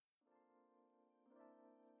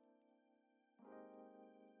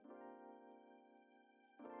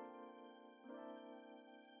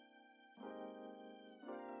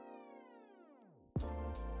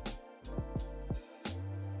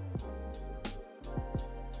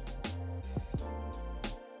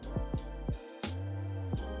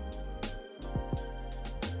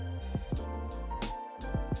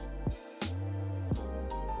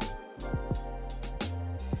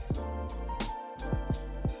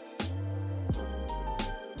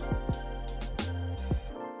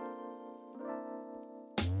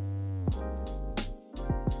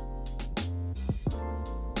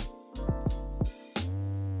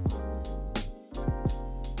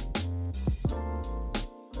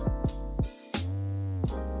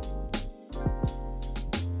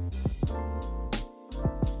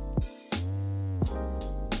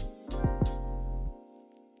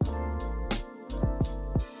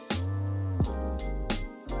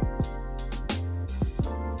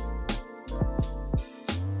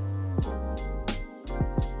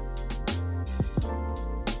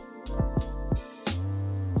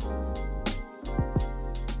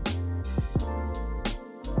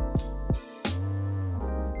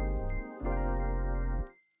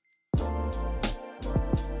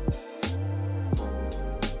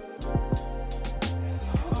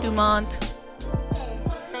Dumont.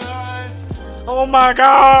 Oh my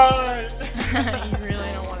gosh! You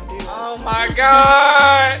really don't want to do this. Oh my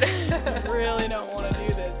god! You really don't want to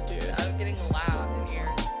do this, dude. I'm getting loud in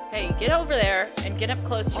here. Hey, get over there and get up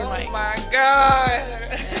close to your mic. Oh my god!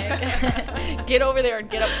 Meg. Get over there and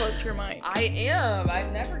get up close to your mic. I am. I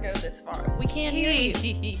never go this far. We can't hear you.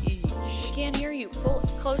 We can't hear you. Pull it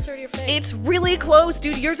closer to your face. It's really close,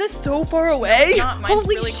 dude. Yours is so far away. it's not. Mine's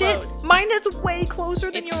Holy really shit. close. Mine is way closer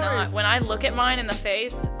than It's yours. not. When I look at mine in the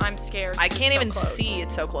face, I'm scared. I 'cause can't it's so even close. see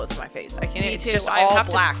it's so close to my face. I can't. Me It's too. just I all have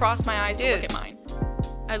black. to cross my eyes to look Dude. at mine.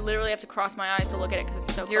 I literally have to cross my eyes to look at it because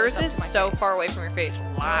it's so close Yours up is to my so face. far away from your face.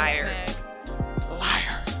 Liar. Meg,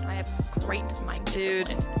 Liar. I have great mic Dude.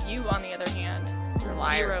 discipline. You, on the other hand, You're a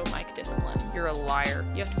liar. zero mic discipline. You're a liar.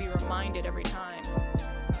 You have to be reminded every time.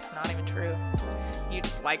 It's not even true. You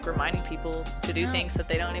just like reminding people to do No. things that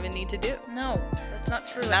they don't even need to do. No, that's not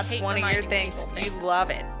true. And I that's hate one of your reminding things. people You things. love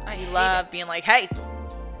it. I You hate love it. being like, hey,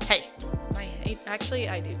 hey. I hate. Actually,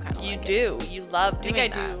 I do kind of. You like do. You love I doing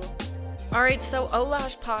think I that. do. All right, so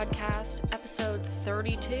Olash podcast episode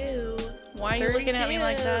 32. Why are you looking at me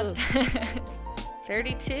like that?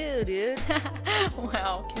 32, dude.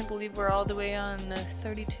 Wow. Can't believe we're all the way on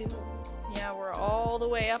 32. Yeah, we're all the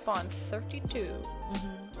way up on 32.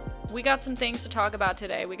 Mm-hmm. We got some things to talk about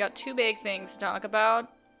today. We got two big things to talk about,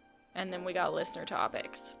 and then we got listener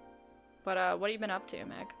topics. But what have you been up to,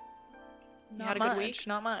 Meg? You had a good week?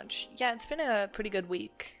 Not much. Yeah, it's been a pretty good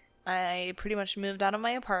week. I pretty much moved out of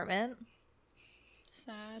my apartment,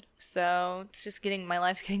 Sad. so it's just my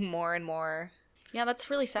life's getting more and more. Yeah, that's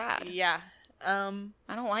really sad. Yeah. I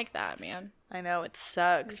don't like that, man. I know it You're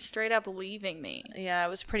sucks. straight up leaving me. Yeah, I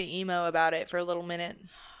was pretty emo about it for a little minute.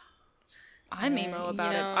 I'm Yeah, emo you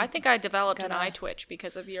about know, it. I think I developed an gotta- eye twitch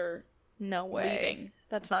because of your No way. leaving.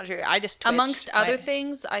 That's not true. I just twitched. Amongst other My-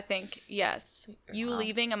 things, I think, yes. You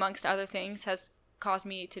leaving, amongst other things, has caused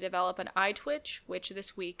me to develop an eye twitch, which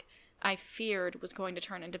this week I feared was going to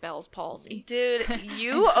turn into Bell's palsy. Dude,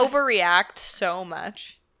 you overreact so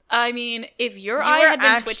much. I mean, if your You eye were had been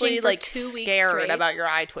actually twitching for like 2 weeks scared straight, about your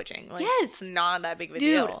eye twitching. Like, Yes. it's not that big of a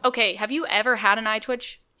dude, deal. okay, have you ever had an eye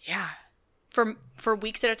twitch Yeah. for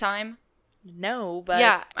weeks at a time? No, but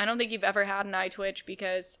Yeah, I don't think you've ever had an eye twitch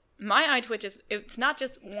because my eye twitch it's not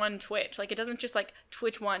just one twitch. Like, it doesn't just like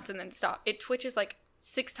twitch once and then stop. It twitches like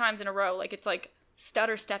 6 times in a row. Like, it's like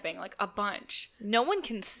stutter stepping, like a bunch. no one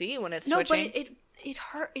can see when it's No, twitching. but it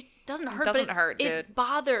hurt. It doesn't hurt. doesn't but hurt, It dude.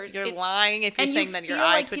 bothers. You're It's- lying if you're and saying you that your feel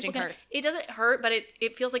eye like twitching people hurts. it doesn't hurt, but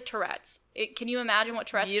it feels like Tourette's. Can you imagine what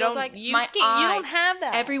Tourette's You feels don't- like? you My can't- you eye. don't have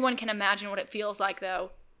that. Everyone can imagine what it feels like,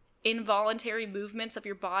 though. Involuntary movements of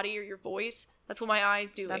your body or your voice. That's what my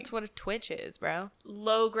eye's doing. That's what a twitch is, bro.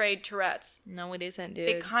 Low grade Tourette's. No, it isn't, dude.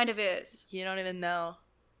 It kind of is. You don't even know.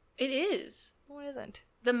 It is. No, it isn't.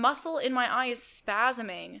 The muscle in my eye is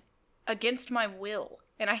spasming against my will,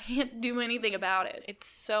 and I can't do anything about it. It's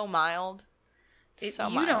so mild. It's so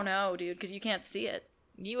you mild. don't know, dude, because you can't see it.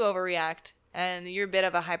 You overreact, and you're a bit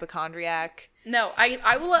of a hypochondriac. No,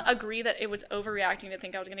 I will agree that it was overreacting to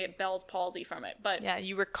think I was going to get Bell's palsy from it, but Yeah,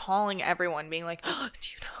 you were calling everyone, being like, oh, do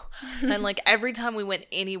you know? And like every time we went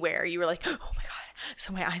anywhere, you were like, oh my god,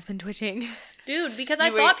 so my eye's been twitching. dude, because I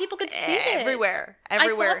You were thought people could see it. everywhere. I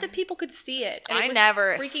thought that people could see it. And I it was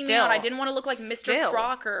never- freaking me still- out. I didn't want to look like Mr. still.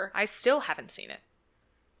 Crocker. I still haven't seen it.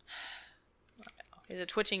 Is it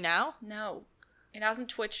twitching now? No. It hasn't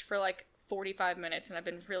twitched for like 45 minutes, and I've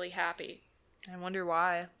been really happy. I wonder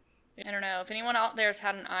why. I don't know. If anyone out there has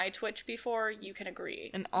had an eye twitch before, you can agree.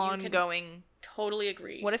 An You can ongoing. totally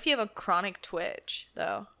agree. What if you have a chronic twitch,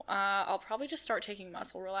 though? I'll probably just start taking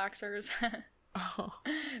muscle relaxers Oh,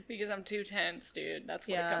 because I'm too tense, dude. That's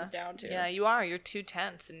what it comes down to. Yeah, you are. You're too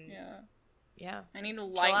tense, and Yeah. yeah. I need to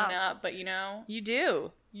lighten out. up, but you know, You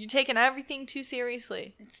do. You're taking everything too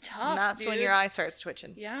seriously. it's tough. And that's when dude. your eye starts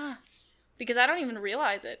twitching. Yeah. Because I don't even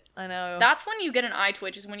realize it. I know. That's when you get an eye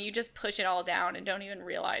twitch, is when you just push it all down and don't even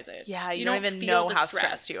realize it. Yeah, you don't even feel know the how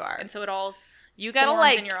stress. stressed you are. And so it all, You gotta forms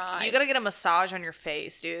like, in your eye. you gotta get a massage on your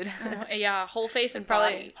face, dude. yeah, whole face and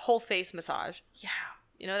Probably body. whole face massage. Yeah.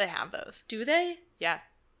 You know they have those. Do they? Yeah.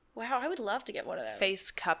 Wow, I would love to get one of those. Face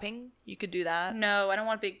cupping. You could do that. No, I don't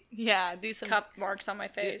want big Yeah, do some. cup marks on my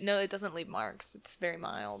face. No, it doesn't leave marks. It's very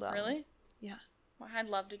mild. Really? Yeah. Well, I'd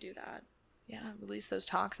love to do that. Yeah. Release those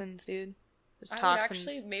toxins, dude. Those I would toxins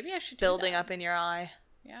actually, maybe I should do building that. up in your eye.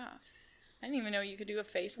 Yeah. I didn't even know you could do a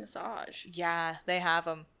face massage. Yeah, they have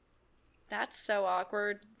them. That's so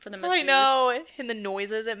awkward for the masseuse. I know, and the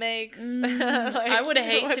noises it makes. Like, I would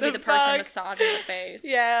hate what to be the person fuck? massaging the face.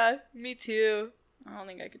 Yeah, me too. I don't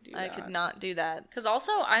think I could do that. I could not do that. Because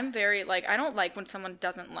also, I'm very, like, I don't like when someone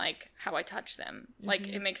doesn't like how I touch them. Like,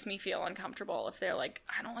 it makes me feel uncomfortable if they're like,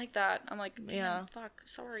 I don't like that. I'm like, damn, fuck,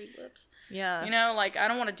 sorry, whoops. Yeah. You know, like, I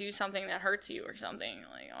don't want to do something that hurts you or something,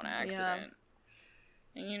 like, on accident.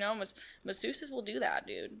 Yeah. And, you know, masseuses will do that,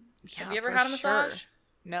 dude. Yeah, have you ever had a massage? Sure.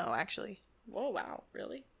 No, actually. Whoa, wow,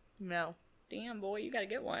 really? No. Damn, boy, you gotta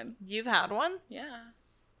get one. You've had one? Yeah.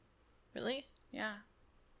 Really? Yeah.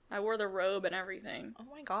 I wore the robe and everything. Oh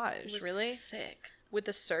my gosh, It was really? sick. With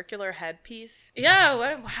the circular headpiece? Yeah,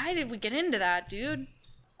 why did we get into that, dude?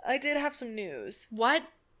 I did have some news. What?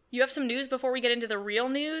 You have some news before we get into the real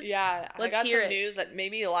news? Yeah, Let's I got hear some it. news that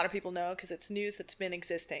maybe a lot of people know because it's news that's been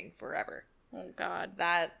existing forever. Oh, God.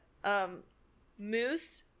 That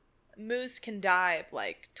moose can dive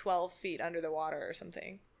like 12 feet under the water or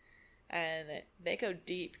something. And they go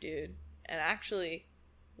deep, dude. And actually,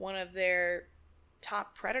 one of their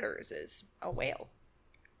top predators is a whale.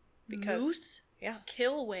 Because, Moose? Yeah.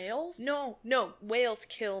 Kill whales? No, whales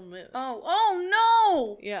kill moose.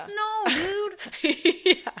 Oh, no! Yeah. No, dude!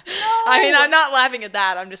 Yeah. No! I mean, I'm not laughing at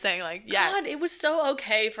that. I'm just saying, like, yeah. God, it was so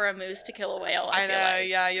okay for a moose to kill a whale, I feel know, like.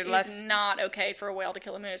 yeah, you're It's less... not okay for a whale to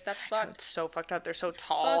kill a moose. That's fucked. It's so fucked up. They're so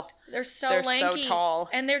tall. Fucked. They're so They're lanky. so tall.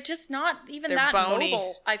 And they're just not even They're that bony.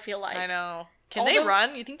 mobile, I feel like. I know. Can they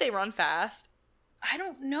run? You think they run fast? I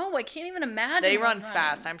don't know. I can't even imagine. They them run running.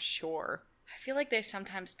 fast, I'm sure. I feel like they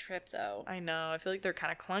sometimes trip, though. I know. I feel like they're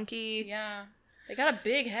kind of clunky. Yeah. They got a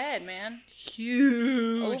big head, man.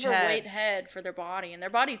 Huge Overweight head for their body. And their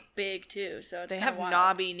body's big, too, so it's They kinda have wild.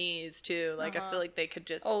 knobby knees, too. Like, I feel like they could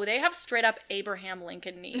just... Oh, they have straight up Abraham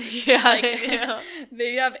Lincoln knees. Yeah, Like, they do.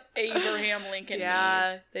 they have Abraham Lincoln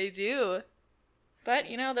Yeah, knees. they do. But,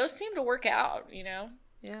 you know, those seem to work out, you know?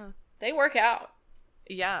 Yeah. They work out.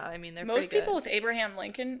 Yeah, I mean, they're Most pretty people good. with Abraham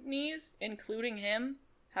Lincoln knees, including him,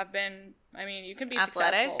 have been, I mean, you can be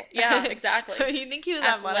Athletic? successful. Yeah, exactly. You think he was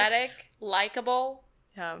athletic? Likable,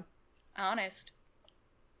 Yeah. honest.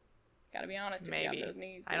 Gotta be honest if you Maybe. got those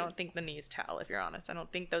knees, dude. I don't think the knees tell, if you're honest. I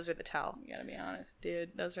don't think those are the tell. You gotta be honest.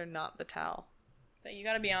 Dude, those are not the tell. But you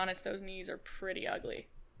gotta be honest, those knees are pretty ugly.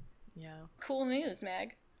 Yeah. Cool news,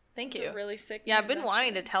 Meg. Thank It's you. a really sick Yeah, I've news, been wanting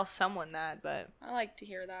actually. to tell someone that, but... I like to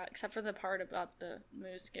hear that, except for the part about the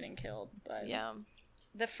moose getting killed. But Yeah.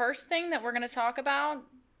 the first thing that we're going to talk about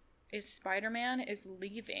is Spider-Man is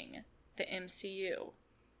leaving the MCU.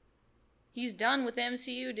 He's done with the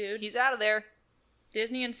MCU, dude. He's out of there.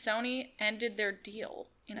 Disney and Sony ended their deal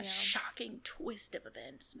in a shocking twist of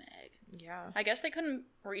events, Meg. Yeah. I guess they couldn't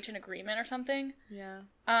reach an agreement or something. Yeah.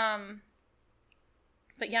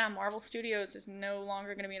 But yeah, Marvel Studios is no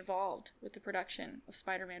longer going to be involved with the production of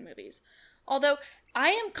Spider-Man movies. Although, I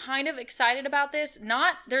am kind of excited about this.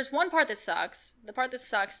 There's one part that sucks. The part that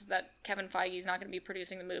sucks is that Kevin Feige is not going to be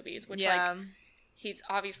producing the movies, which, like, he's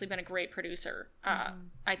obviously been a great producer.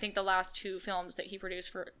 I think the last 2 films that he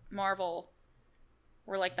produced for Marvel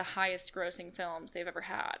were, like, the highest grossing films they've ever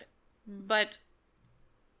had. But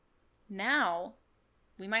now,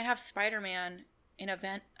 we might have Spider-Man in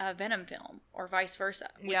a Venom film, or vice versa.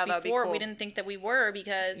 Which that'd be before cool. we didn't think that we were,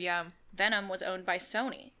 because Venom was owned by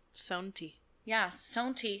Sony. Sony. Yeah,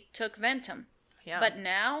 Sony took Ventum. Yeah. But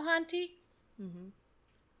now, Hunty,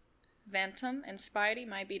 Ventum and Spidey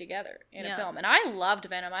might be together in a film. And I loved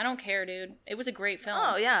Venom. I don't care, dude. It was a great film.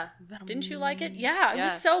 Oh, yeah. Didn't you like it? Yeah, it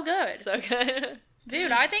was so good. So good.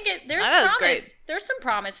 Dude, I think there's I know, it's promise. great. There's some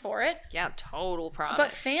promise for it. Yeah, total promise.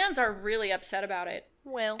 But fans are really upset about it.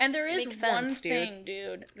 Well, And there is makes one sense, thing,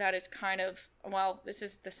 dude, that is kind of, well, this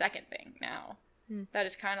is the second thing now. That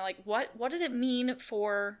is kind of like, what does it mean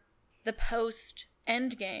for the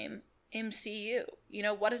post-Endgame MCU? You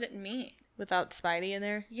know, what does it mean? Without Spidey in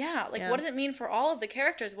there? Yeah, like, what does it mean for all of the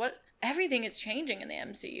characters? Everything is changing in the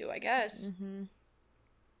MCU, I guess.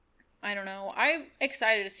 I don't know. I'm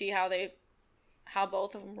excited to see how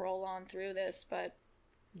both of them roll on through this, but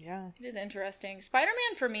Yeah. it is interesting.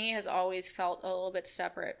 Spider-Man, for me, has always felt a little bit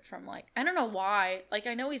separate from, like, I don't know why. Like,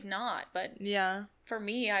 I know he's not, but Yeah. for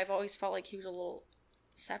me, I've always felt like he was a little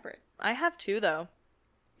separate. I have too, though.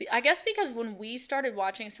 I guess because when we started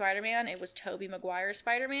watching Spider-Man, it was Tobey Maguire's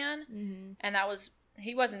Spider-Man, and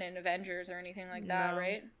he wasn't in Avengers or anything like that,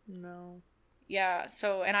 right? No. Yeah,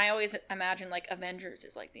 so, and I always imagine, like, Avengers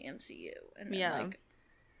is, like, the MCU, and then, like,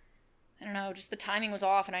 I don't know, just the timing was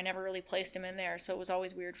off, and I never really placed him in there, so it was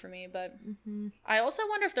always weird for me, but I also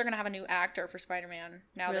wonder if they're going to have a new actor for Spider-Man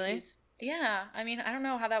now that he's... Yeah, I mean, I don't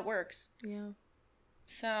know how that works. Yeah.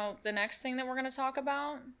 So, the next thing that we're going to talk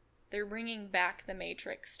about, they're bringing back The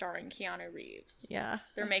Matrix starring Keanu Reeves. Yeah.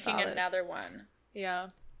 They're making another one. Yeah.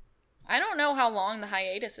 I don't know how long the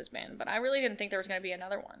hiatus has been, but I really didn't think there was going to be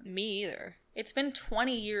another one. Me either. It's been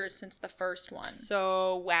 20 years since the first one.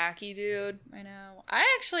 So wacky, dude. I know. I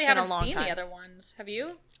actually haven't seen the other ones. Have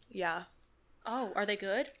you? Yeah. Oh, are they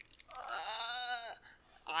good?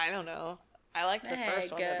 I don't know. I liked the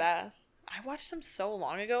first one the best. I watched them so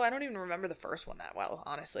long ago, I don't even remember the first one that well,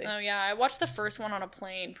 honestly. Oh, yeah. I watched the first one on a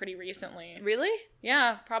plane pretty recently. Really?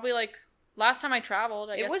 Yeah, probably like last time I traveled.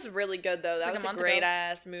 I guess. It was really good, though. That was a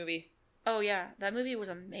great-ass movie. Oh, yeah. That movie was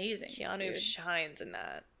amazing. Keanu shines in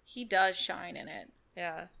that. He does shine in it.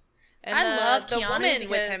 Yeah. And I love the Keanu woman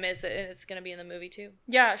with him is going to be in the movie, too.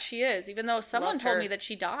 Yeah, she is. Even though someone told me that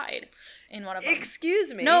she died in one of them.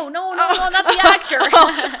 Excuse me? No, not the actor.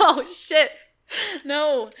 Oh, shit.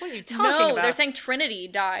 No. What are you talking about? They're saying Trinity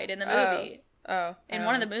died in the movie. In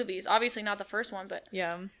one of the know. movies. Obviously not the first one, but...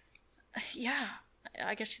 Yeah. Yeah.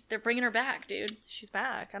 I guess they're bringing her back, dude. She's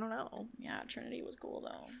back. I don't know. Yeah, Trinity was cool,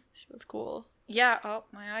 though. She was cool. Yeah. Oh,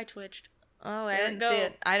 my eye twitched. Oh, I didn't see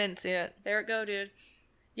it. I didn't see it. There it go, dude.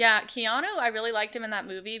 Yeah, Keanu, I really liked him in that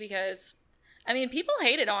movie because... I mean, people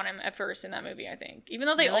hated on him at first in that movie, I think. Even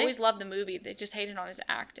though they always loved the movie, they just hated on his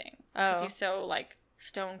acting. Because he's so, like...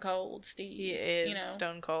 Stone Cold Steve. He is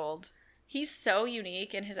stone cold. He's so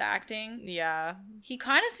unique in his acting. Yeah. He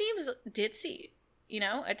kind of seems ditzy,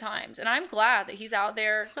 at times. And I'm glad that he's out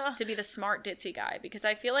there to be the smart ditzy guy because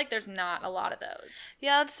I feel like there's not a lot of those.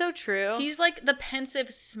 Yeah, it's so true. He's like the pensive,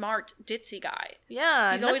 smart ditzy guy.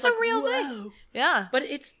 Yeah, he's always that's like, a real whoa. thing. Yeah. But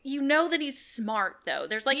it's, that he's smart though.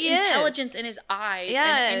 There's like intelligence in his eyes.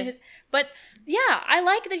 Yeah. And in his, but yeah, I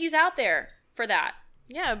like that he's out there for that.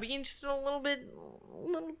 Yeah, being just a little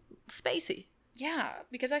spacey. Yeah,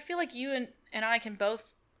 because I feel like you and I can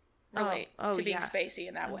both relate to being spacey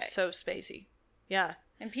in that way. So spacey. Yeah.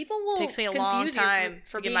 And people will takes me a long time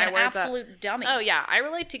for to being get my an words absolute up. dummy. Oh yeah, I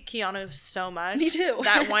relate to Keanu so much. Me too.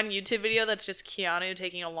 That one YouTube video that's just Keanu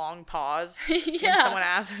taking a long pause yeah. when someone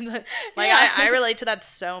asks him. I relate to that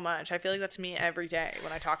so much. I feel like that's me every day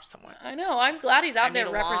when I talk to someone. I know. I'm glad he's out there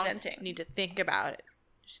representing. I need to think about it.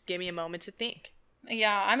 Just give me a moment to think.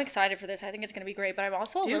 Yeah, I'm excited for this. I think it's going to be great, but I'm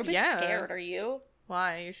also a little bit scared. Are you?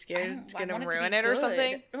 Why? You're scared it's going to ruin it or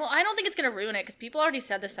something? Well, I don't think it's going to ruin it because people already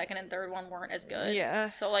said the second and third one weren't as good.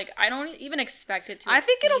 Yeah. So, I don't even expect it to I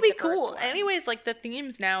think it'll be cool. One. Anyways, the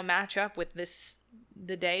themes now match up with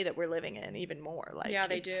the day that we're living in even more. Yeah,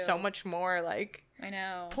 they do. So much more, I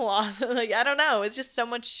know. Plot. I don't know. It's just so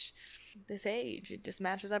much this age. It just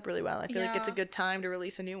matches up really well. I feel like it's a good time to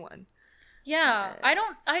release a new one. Yeah,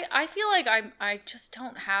 I feel like I just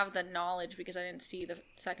don't have the knowledge because I didn't see the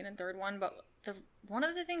second and third one, but one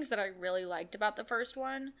of the things that I really liked about the first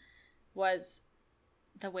one was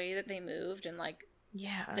the way that they moved and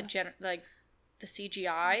the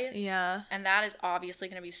CGI. Yeah. And that is obviously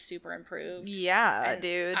going to be super improved. Yeah,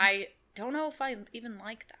 dude. I don't know if I even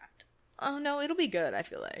like that. Oh no, it'll be good, I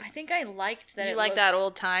feel like. I think I liked that. You like that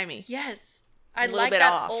old-timey. Yes. I like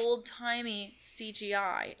that old-timey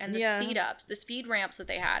CGI and the speed ups, the speed ramps that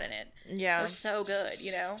they had in it. Yeah. Were so good,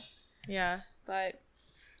 Yeah. But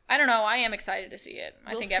I don't know. I am excited to see it.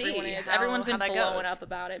 I think everyone is. Everyone's been blowing up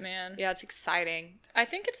about it, man. Yeah, it's exciting. I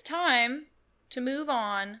think it's time to move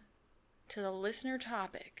on to the listener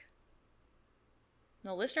topic.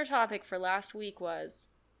 The listener topic for last week was,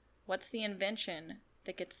 what's the invention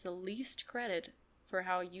that gets the least credit for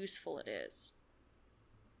how useful it is?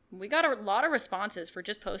 We got a lot of responses for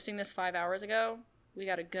just posting this 5 hours ago. We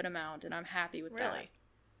got a good amount, and I'm happy with that. Really?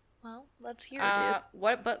 Well, let's hear it,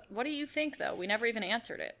 dude. What do you think, though? We never even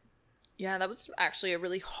answered it. Yeah, that was actually a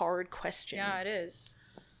really hard question. Yeah, it is.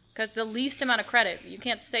 Because the least amount of credit. You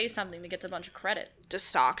can't say something that gets a bunch of credit. Does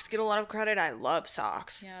socks get a lot of credit? I love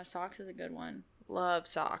socks. Yeah, socks is a good one. Love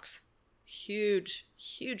socks. Huge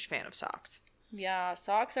fan of socks. Yeah,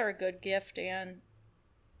 socks are a good gift, and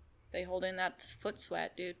they hold in that foot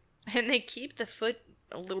sweat, dude. And they keep the foot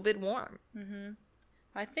a little bit warm. Mm-hmm.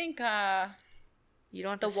 I think you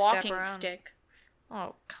don't have to the walking step around. Stick.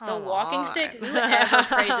 Oh, come on. The walking stick? Whoever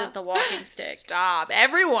phrases the walking stick. Stop.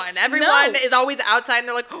 Everyone is always outside and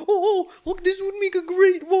they're like, oh, look, this would make a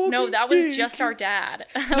great walking No, that stick. was just our dad.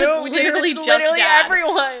 That was literally just dad.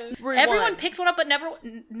 Everyone picks one up, but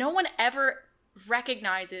no one ever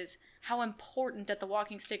recognizes how important that the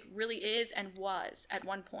walking stick really is and was at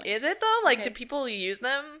one point. Is it though? Do people use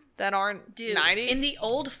them that aren't 90? In the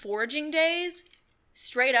old foraging days,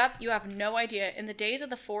 straight up, you have no idea. In the days of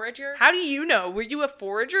the forager... How do you know? Were you a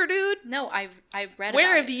forager, dude? No, I've read about it.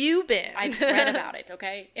 Where have you been? I've read about it,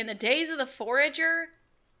 okay? In the days of the forager,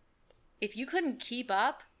 if you couldn't keep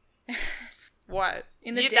up... What?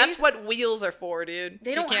 That's what wheels are for, dude.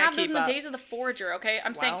 They don't have those in the days of the forager, okay?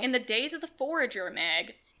 I'm saying in the days of the forager,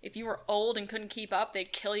 Meg, if you were old and couldn't keep up,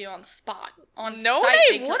 they'd kill you on the spot. On No, sight,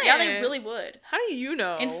 they wouldn't. Yeah, they really would. How do you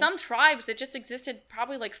know? In some tribes that just existed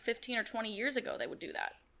probably like 15 or 20 years ago, they would do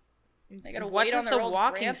that. They gotta wait on their old grandpa.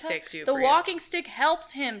 What does the walking stick do for you? The walking stick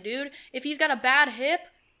helps him, dude. If he's got a bad hip,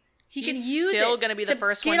 he can use it. He's still gonna be the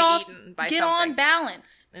first one eaten by something. Get on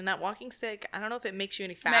balance. And that walking stick, I don't know if it makes you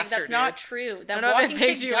any faster, Meg, that's not true. That walking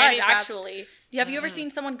stick does, actually. Have you ever seen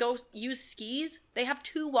someone go use skis? They have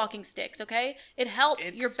 2 walking sticks, okay? It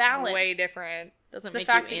helps your balance. It's way different. Doesn't make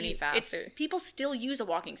you any faster. People still use a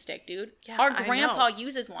walking stick, dude. Yeah, our grandpa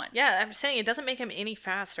uses one. Yeah, I'm saying it doesn't make him any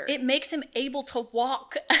faster. It makes him able to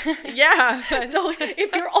walk. Yeah. So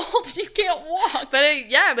if you're old, you can't walk. But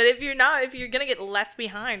if you're not, if you're gonna get left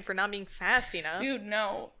behind for not being fast enough. Dude,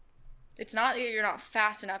 no. It's not that you're not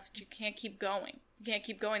fast enough that you can't keep going. You can't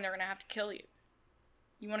keep going, they're gonna have to kill you.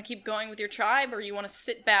 You want to keep going with your tribe, or you want to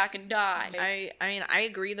sit back and die? I mean, I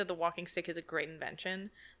agree that the walking stick is a great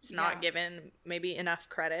invention. It's not given maybe enough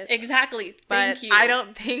credit. Exactly. Thank you. I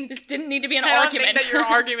don't think this didn't need to be an argument. I don't think that your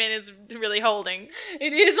argument is really holding.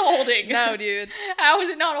 It is holding. No, dude. How is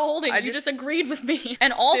it not holding? You just agreed with me.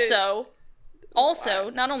 And also,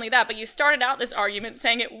 not only that, but you started out this argument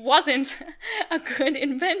saying it wasn't a good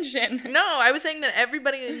invention. No, I was saying that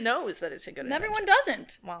everybody knows that it's a good invention. Everyone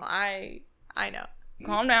doesn't. Well, I know.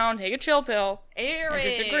 Calm down, take a chill pill. Erin, I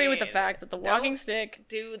disagree with the fact that the walking stick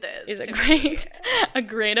do this is a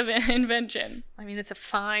great invention. I mean, it's a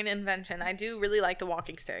fine invention. I do really like the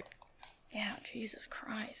walking stick. Yeah, Jesus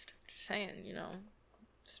Christ. Just saying,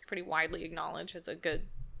 it's pretty widely acknowledged as a good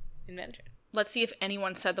invention. Let's see if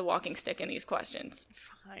anyone said the walking stick in these questions.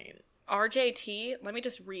 Fine. RJT, let me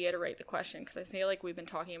just reiterate the question because I feel like we've been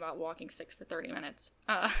talking about walking sticks for 30 minutes.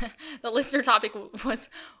 The listener topic was,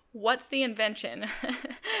 what's the invention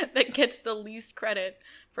that gets the least credit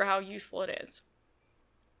for how useful it is?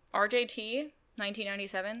 RJT,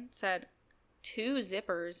 1997, said 2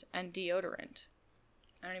 zippers and deodorant.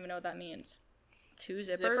 I don't even know what that means. 2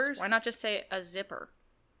 zippers? Why not just say a zipper?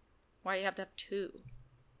 Why do you have to have 2?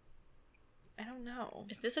 I don't know.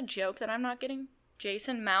 Is this a joke that I'm not getting?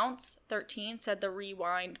 Jason Mounts, 13, said the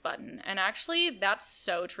rewind button. And actually, that's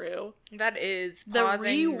so true. That is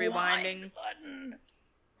pausing, rewinding. Button.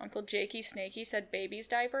 Uncle Jakey Snakey said baby's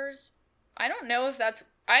diapers. I don't know if that's...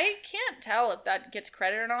 I can't tell if that gets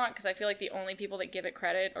credit or not, because I feel like the only people that give it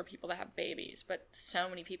credit are people that have babies. But so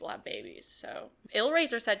many people have babies, so...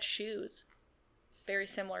 Illraiser said shoes. Very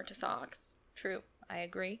similar to socks. True. I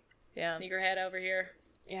agree. Yeah. Sneakerhead over here.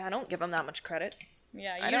 Yeah, I don't give them that much credit.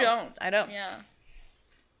 Yeah, you don't. I don't. Yeah.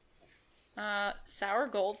 Sour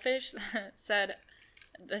Goldfish said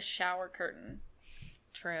the shower curtain.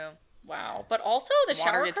 True. Wow. But also the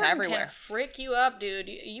shower curtain can frick you up, dude.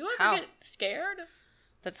 You ever get scared?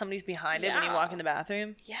 That somebody's behind it when you walk in the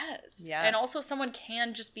bathroom? Yes. Yeah. And also someone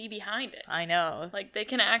can just be behind it. I know. Like they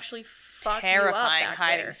can actually fuck terrifying you up back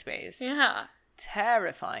hiding there. Space. Yeah.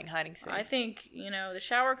 Terrifying hiding space. I think, the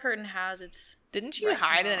shower curtain has its... Didn't you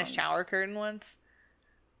hide in a shower curtain once?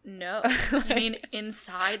 No. You mean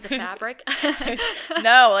inside the fabric?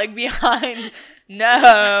 No, like behind.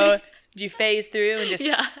 No. Did you phase through and just...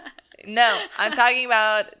 Yeah. No, I'm talking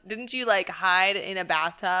about, didn't you like hide in a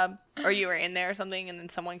bathtub? Or you were in there or something and then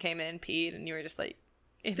someone came in and peed and you were just like...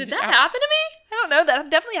 Did that happen to me? I don't know.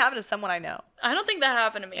 That definitely happened to someone I know. I don't think that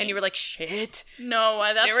happened to me. And you were like, shit. No,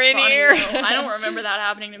 that's you were in funny. Here. I don't remember that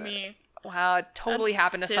happening to me. Wow, it totally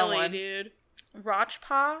happened to someone. Dude.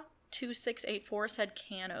 Rochpa2684 said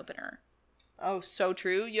can opener. Oh, so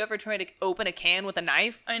true. You ever try to open a can with a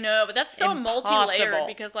knife? I know, but that's so multi-layered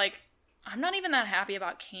because, I'm not even that happy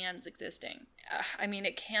about cans existing. I mean,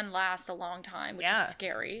 it can last a long time, which is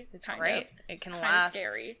scary. It's great. It can last.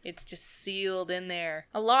 Scary. It's just sealed in there.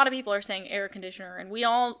 A lot of people are saying air conditioner, and we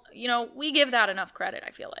all, we give that enough credit,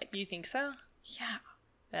 I feel like. You think so? Yeah.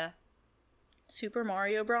 Yeah. Super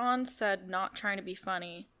Mario Bronze said, not trying to be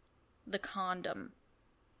funny, the condom.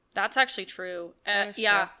 That's actually true.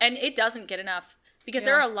 Yeah, and it doesn't get enough because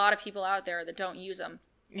there are a lot of people out there that don't use them.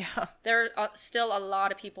 Yeah. There are still a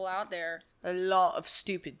lot of people out there. A lot of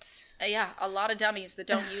stupids. Yeah, a lot of dummies that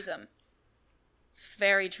don't use them.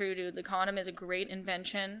 Very true, dude. The condom is a great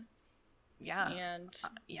invention. Yeah. And...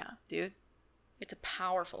 yeah, dude. It's a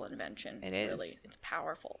powerful invention. It is. Really. It's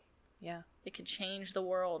powerful. Yeah. It could change the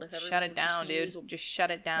world if everyone shut it down, dude. Just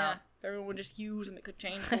shut it down. Yeah, if everyone would just use them, it could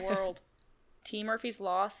change the world. T. Murphy's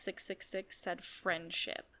Law 666 said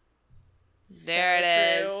friendship. There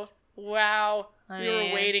it is. Wow. We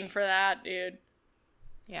were waiting for that, dude.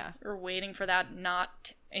 Yeah. We were waiting for that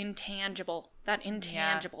intangible,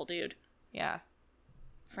 dude. Yeah.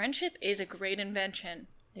 Friendship is a great invention.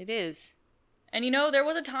 It is. And there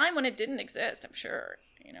was a time when it didn't exist, I'm sure.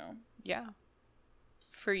 you know. Yeah.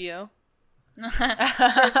 For you.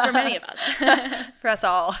 for many of us. For us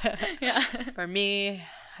all. Yeah. For me.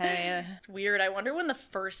 It's weird. I wonder when the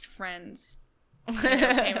first Friends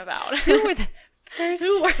came about. Who were the first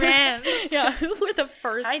friends? Yeah, who were the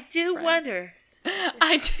first I do friends? wonder.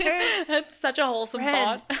 I do. That's such a wholesome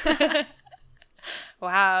thought.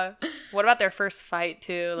 Wow. What about their first fight,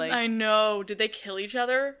 too? Like, I know. Did they kill each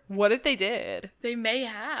other? what if they did? They may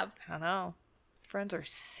have. I don't know. Friends are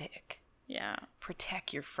sick. Yeah.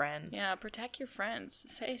 Protect your friends. Yeah, protect your friends.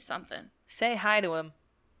 Say something. Say hi to them.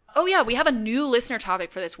 Oh, yeah, we have a new listener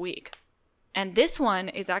topic for this week. And this one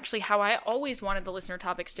is actually how I always wanted the listener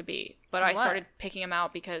topics to be. But I started picking them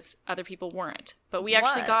out because other people weren't. But we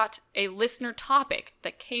actually got a listener topic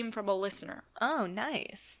that came from a listener. Oh,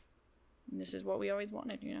 nice. And this is what we always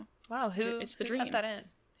wanted, you know? Wow, it's the dream. sent that in?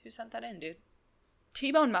 Who sent that in, dude?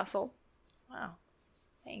 T-Bone Muscle. Wow.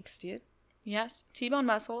 Thanks, dude. Yes, T-Bone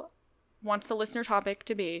Muscle wants the listener topic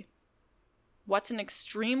to be, what's an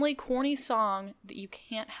extremely corny song that you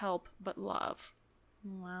can't help but love?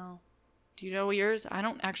 Wow. Do you know yours? I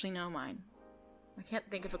don't actually know mine. I can't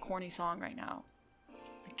think of a corny song right now.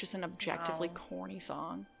 Like just an objectively corny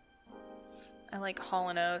song. I like Hall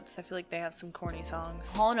 & Oates. I feel like they have some corny songs.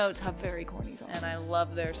 Hall & Oates have very corny songs. And I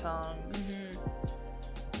love their songs.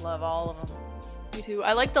 Mm-hmm. Love all of them. Me too.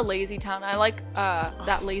 I like the Lazy Town. I like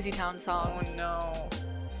that Lazy Town song. Oh, no.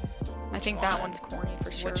 I think that one's corny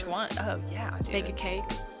for sure. Which one? Oh, yeah, dude. Bake a Cake.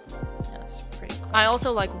 That's pretty cool. I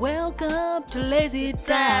also like Welcome to Lazy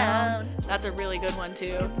Town. That's a really good one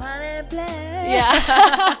too. Come on and play.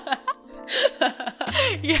 Yeah.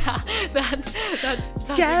 Yeah. That's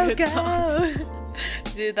such a good song.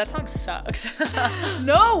 Dude, that song sucks.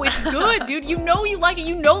 No, it's good, dude. You know you like it.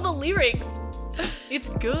 You know the lyrics. It's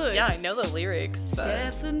good. Yeah, I know the lyrics.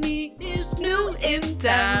 Stephanie is new in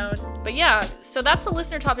town. But yeah, so that's the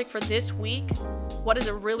listener topic for this week. What is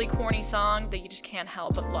a really corny song that you just can't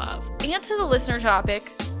help but love? Answer the listener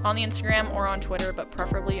topic on the Instagram or on Twitter, but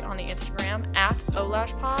preferably on the Instagram at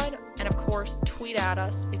olashpod. And of course, tweet at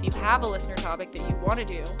us if you have a listener topic that you want to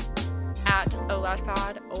do at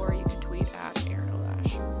olashpod, or you can tweet at Erin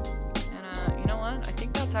Olash. And you know what? I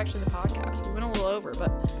think that's actually the podcast. We went a little over,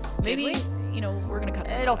 but maybe, you know, we're going to cut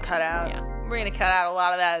some. It'll cut out. Yeah. We're going to cut out a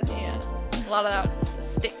lot of that. Yeah. A lot of that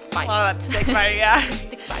stick fight. A lot of that stick fight, yeah.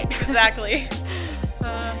 Stick fight. Exactly.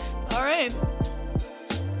 All right.